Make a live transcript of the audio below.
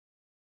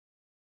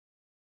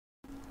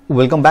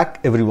Welcome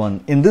back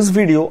everyone. In this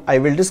video, I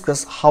will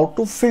discuss how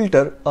to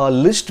filter a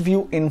list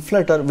view in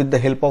Flutter with the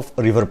help of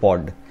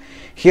Riverpod.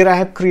 Here I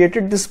have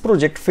created this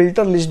project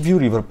filter list view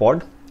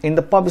Riverpod. In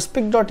the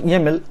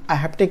pubspec.yaml, I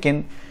have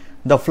taken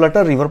the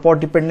Flutter Riverpod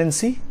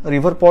dependency,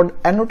 Riverpod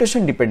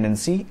annotation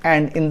dependency,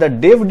 and in the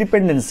dev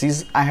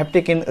dependencies, I have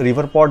taken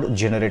Riverpod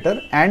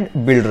generator and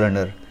build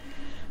runner.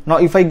 Now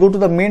if I go to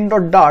the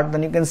main.dart,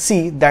 then you can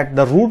see that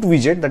the root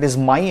widget, that is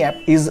my app,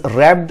 is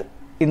wrapped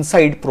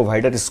inside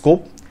provider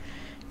scope.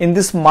 In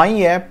this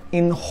my app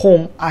in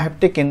home, I have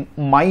taken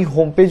my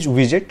homepage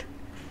widget.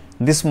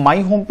 This my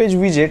homepage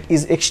widget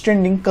is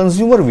extending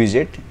consumer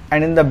widget,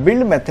 and in the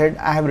build method,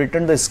 I have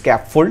written the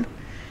scaffold.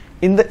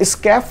 In the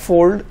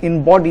scaffold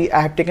in body,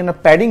 I have taken a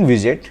padding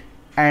widget,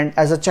 and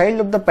as a child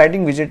of the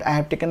padding widget, I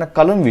have taken a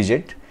column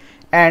widget,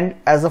 and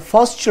as the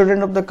first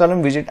children of the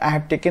column widget, I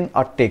have taken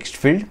a text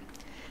field.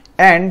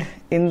 And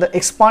in the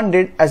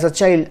expanded, as a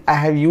child, I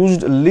have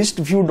used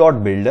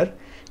ListView.builder.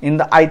 In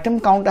the item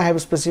count, I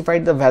have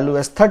specified the value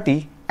as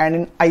 30, and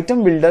in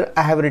item builder,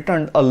 I have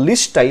returned a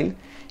list style.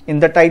 In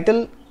the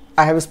title,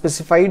 I have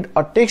specified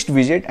a text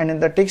widget, and in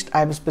the text, I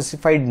have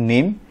specified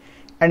name,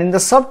 and in the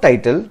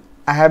subtitle,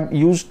 I have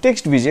used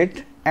text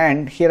widget,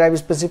 and here I have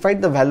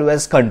specified the value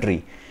as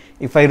country.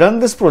 If I run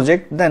this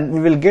project, then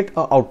we will get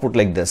an output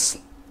like this.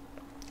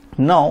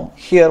 Now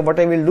here what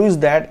I will do is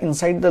that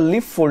inside the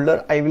lib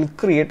folder, I will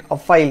create a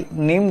file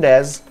named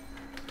as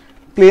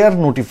player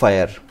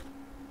notifier.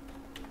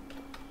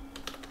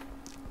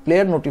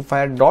 Player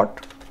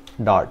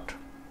notifier.dart.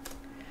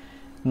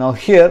 Now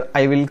here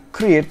I will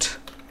create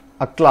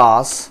a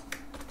class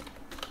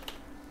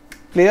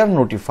player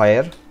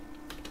notifier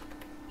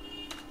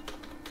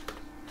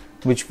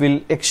which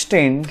will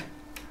extend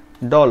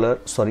 $_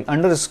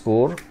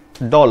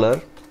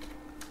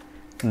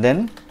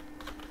 then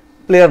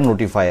player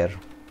notifier.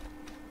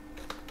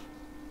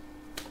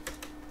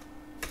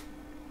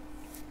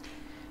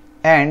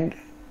 And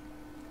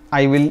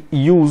I will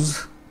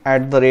use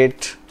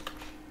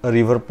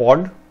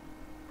 @Riverpod,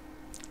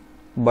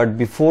 but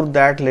before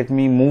that let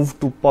me move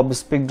to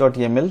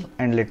pubspec.yaml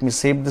and let me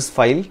save this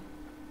file.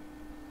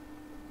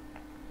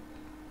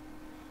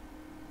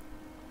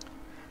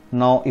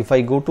 Now if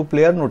I go to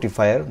player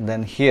notifier,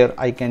 then here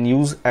I can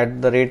use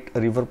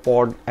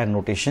 @Riverpod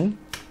annotation.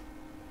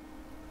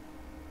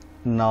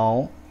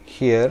 Now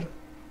here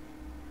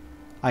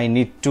I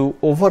need to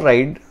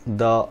override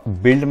the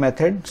build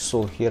method,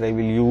 so here I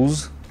will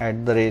use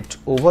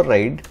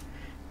 @override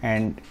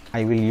and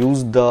I will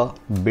use the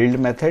build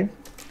method.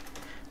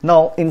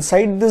 Now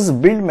inside this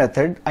build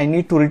method, I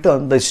need to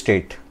return the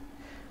state.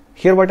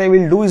 Here what I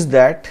will do is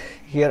that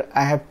here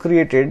I have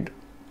created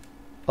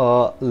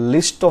a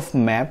list of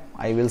map.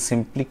 I will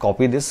simply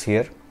copy this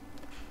here,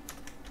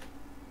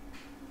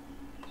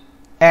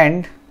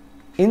 and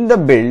in the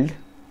build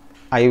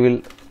I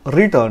will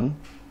return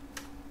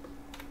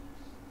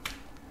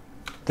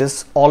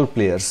this all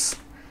players.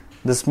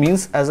 This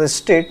means as a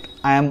state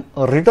I am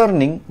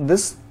returning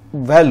this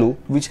value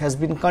which has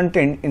been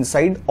contained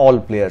inside all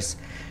players.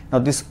 Now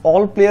this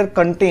all player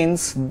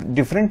contains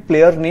different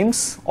player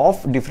names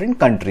of different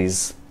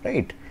countries,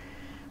 right?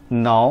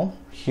 Now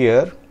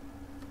here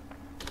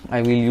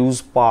I will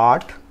use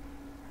part,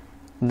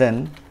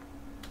 then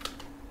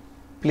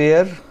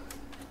player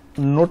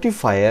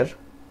notifier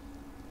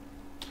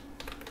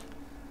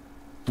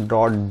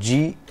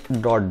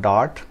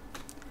 .g.dart.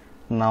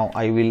 Now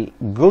I will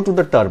go to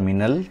the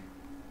terminal,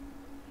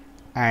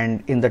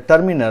 and in the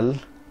terminal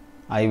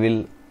I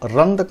will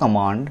run the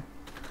command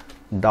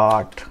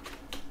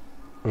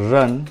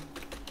 .run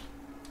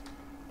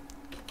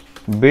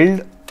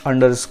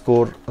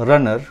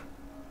build_runner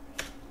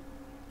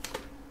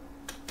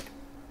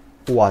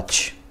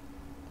watch.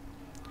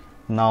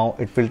 Now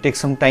it will take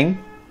some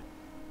time.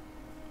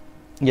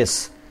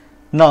 Yes,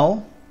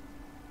 now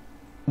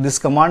this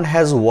command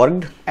has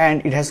worked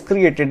and it has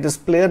created this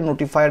player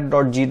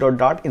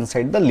notifier.g.dart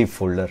inside the lib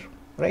folder,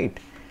 right?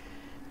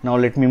 Now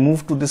let me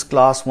move to this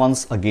class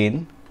once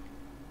again.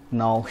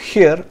 Now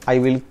here I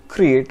will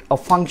create a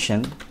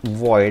function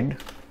void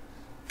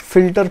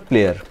filter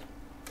player,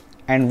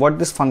 and what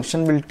this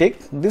function will take?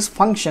 This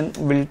function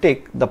will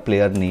take the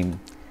player name.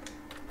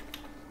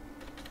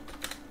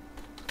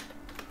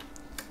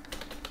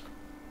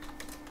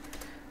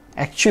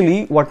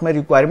 Actually what my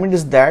requirement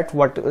is that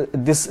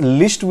this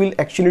list will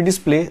actually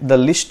display the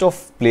list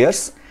of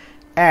players,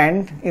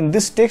 and in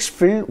this text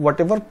field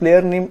whatever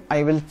player name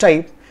I will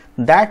type,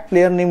 that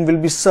player name will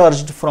be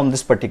searched from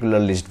this particular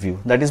list view.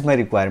 That is my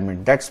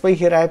requirement. That's why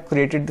here I have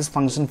created this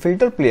function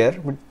filter player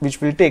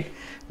which will take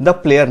the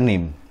player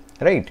name,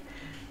 right?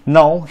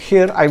 Now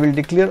here I will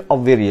declare a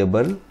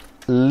variable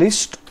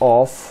list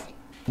of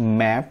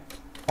map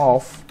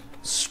of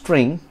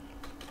string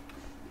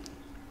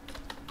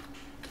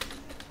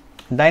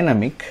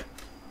dynamic,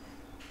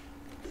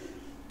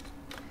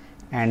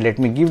 and let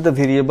me give the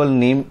variable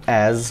name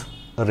as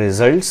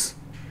results,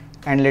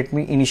 and let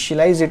me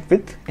initialize it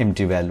with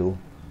empty value.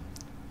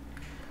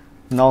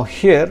 Now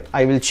here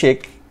I will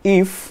check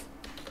if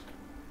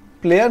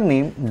player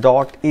name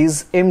dot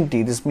is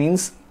empty, this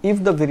means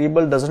if the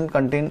variable doesn't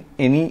contain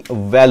any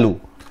value,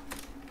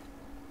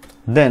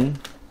 then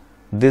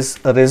this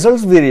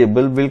results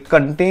variable will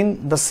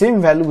contain the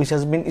same value which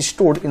has been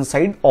stored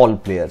inside all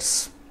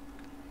players.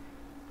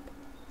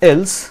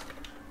 Else,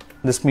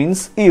 this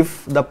means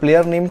if the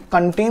player name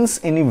contains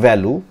any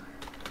value,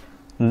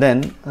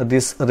 then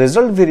this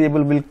result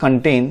variable will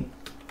contain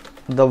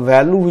the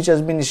value which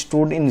has been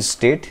stored in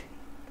state.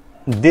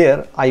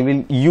 There I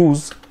will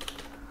use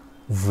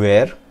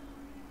where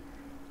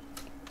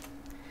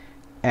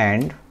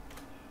and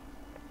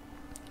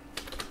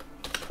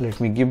let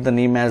me give the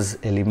name as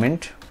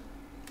element.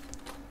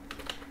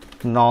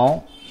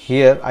 Now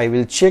here I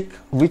will check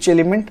which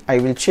element. I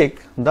will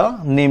check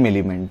the name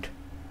element,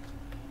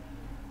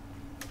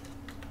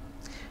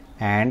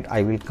 and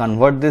I will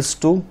convert this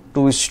to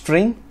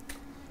string.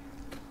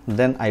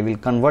 Then I will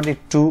convert it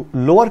to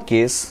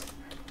lowercase.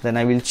 Then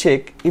I will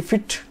check if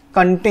it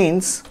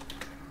contains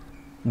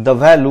the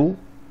value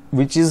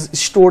which is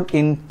stored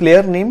in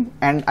player name,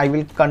 and I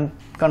will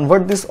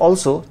convert this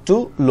also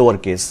to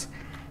lowercase.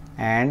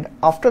 And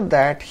after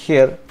that,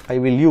 here I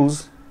will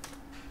use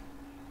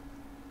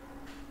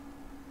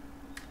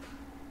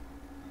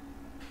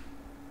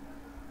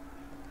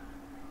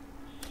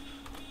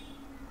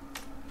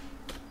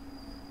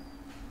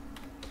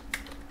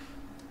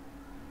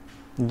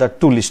the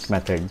toList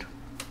method.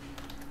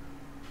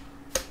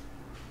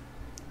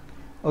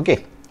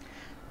 Okay,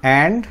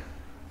 and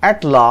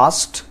at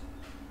last,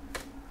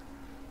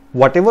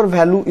 whatever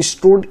value is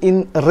stored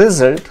in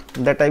result,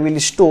 that I will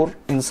store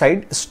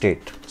inside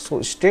state.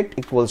 So state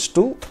equals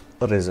to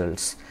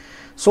results.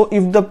 So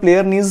if the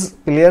player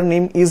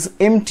name is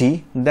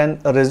empty,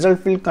 then a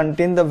result will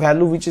contain the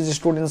value which is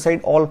stored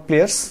inside all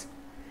players,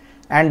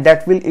 and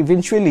that will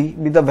eventually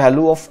be the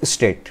value of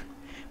state.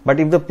 But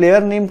if the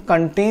player name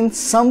contains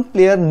some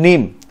player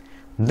name,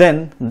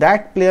 then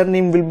that player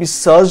name will be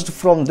searched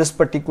from this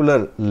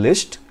particular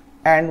list,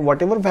 and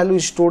whatever value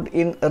is stored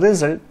in a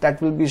result, that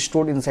will be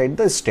stored inside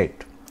the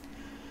state.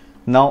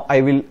 Now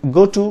I will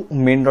go to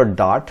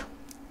main.dart.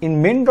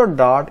 In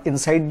main.dart,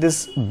 inside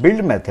this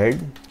build method,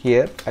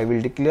 here I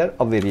will declare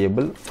a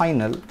variable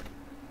final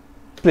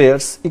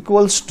players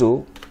equals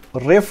to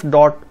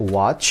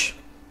ref.watch,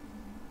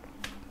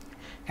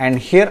 and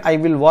here I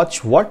will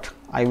watch what?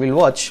 I will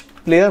watch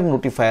player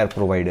notifier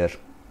provider.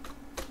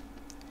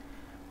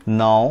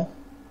 Now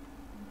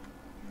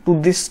to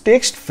this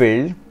text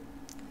field,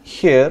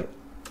 here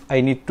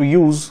I need to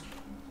use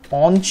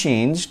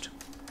onChanged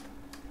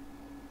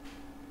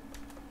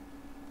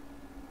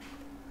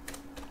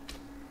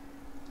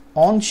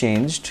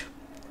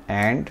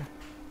and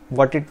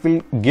what it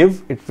will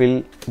give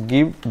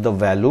the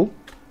value.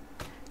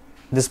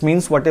 This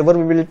means whatever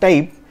we will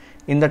type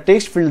in the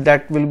text field,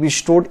 that will be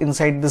stored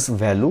inside this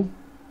value,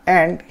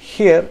 and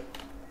here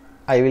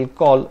I will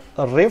call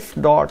a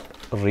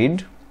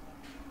ref.read.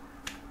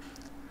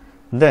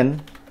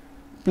 Then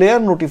player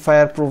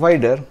notifier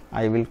provider,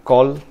 I will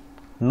call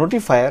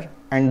notifier,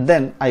 and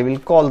then I will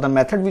call the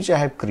method which I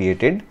have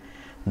created,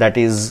 that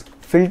is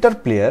filter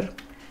player,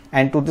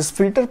 and to this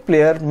filter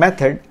player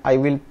method I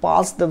will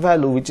pass the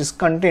value which is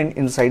contained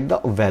inside the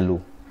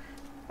value,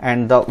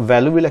 and the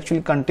value will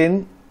actually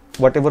contain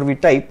whatever we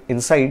type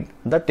inside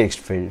the text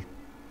field.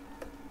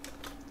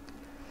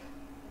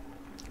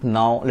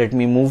 Now let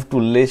me move to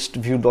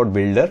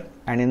ListView.builder,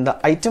 and in the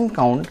item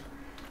count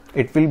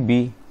it will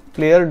be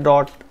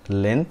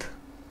player.length,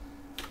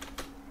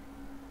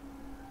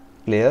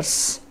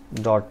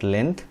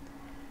 players.length,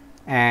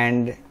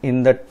 and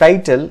in the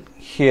title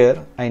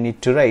here I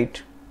need to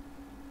write,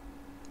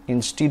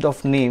 instead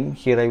of name,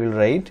 here I will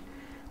write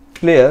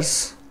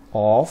players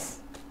of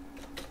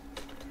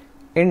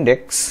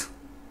index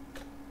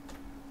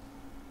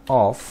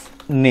of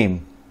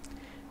name.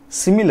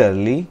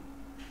 Similarly,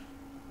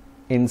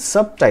 in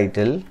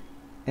subtitle,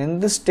 in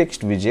this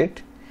text widget,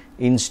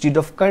 instead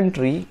of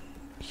country,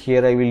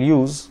 here I will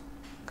use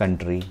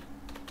country.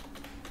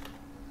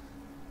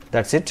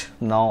 That's it.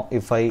 Now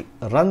if I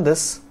run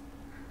this,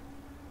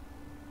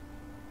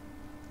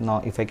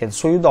 now if I can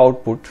show you the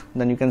output,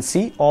 then you can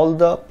see all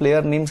the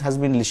player names has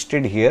been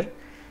listed here.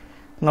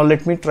 Now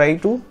let me try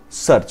to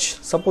search.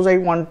 Suppose I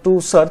want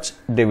to search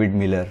David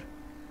Miller.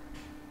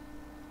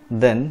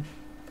 Then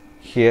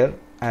here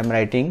I am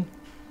writing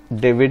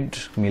David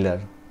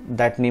Miller.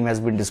 That name has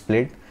been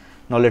displayed.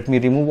 Now let me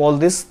remove all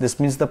this. This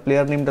means the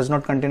player name does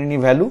not contain any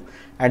value.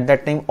 At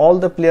that time all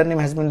the player name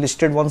has been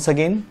listed once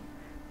again.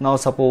 Now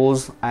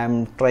suppose I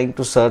am trying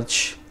to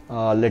search,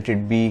 let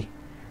it be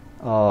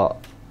Glenn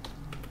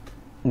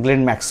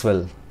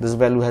Maxwell. This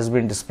value has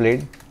been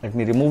displayed. Let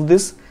me remove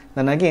this.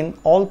 Then again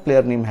all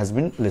player name has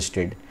been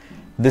listed.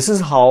 This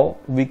is how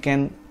we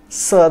can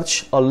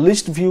search a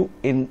list view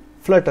in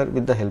Flutter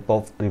with the help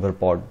of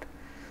Riverpod.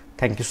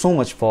 Thank you so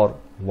much for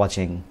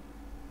watching.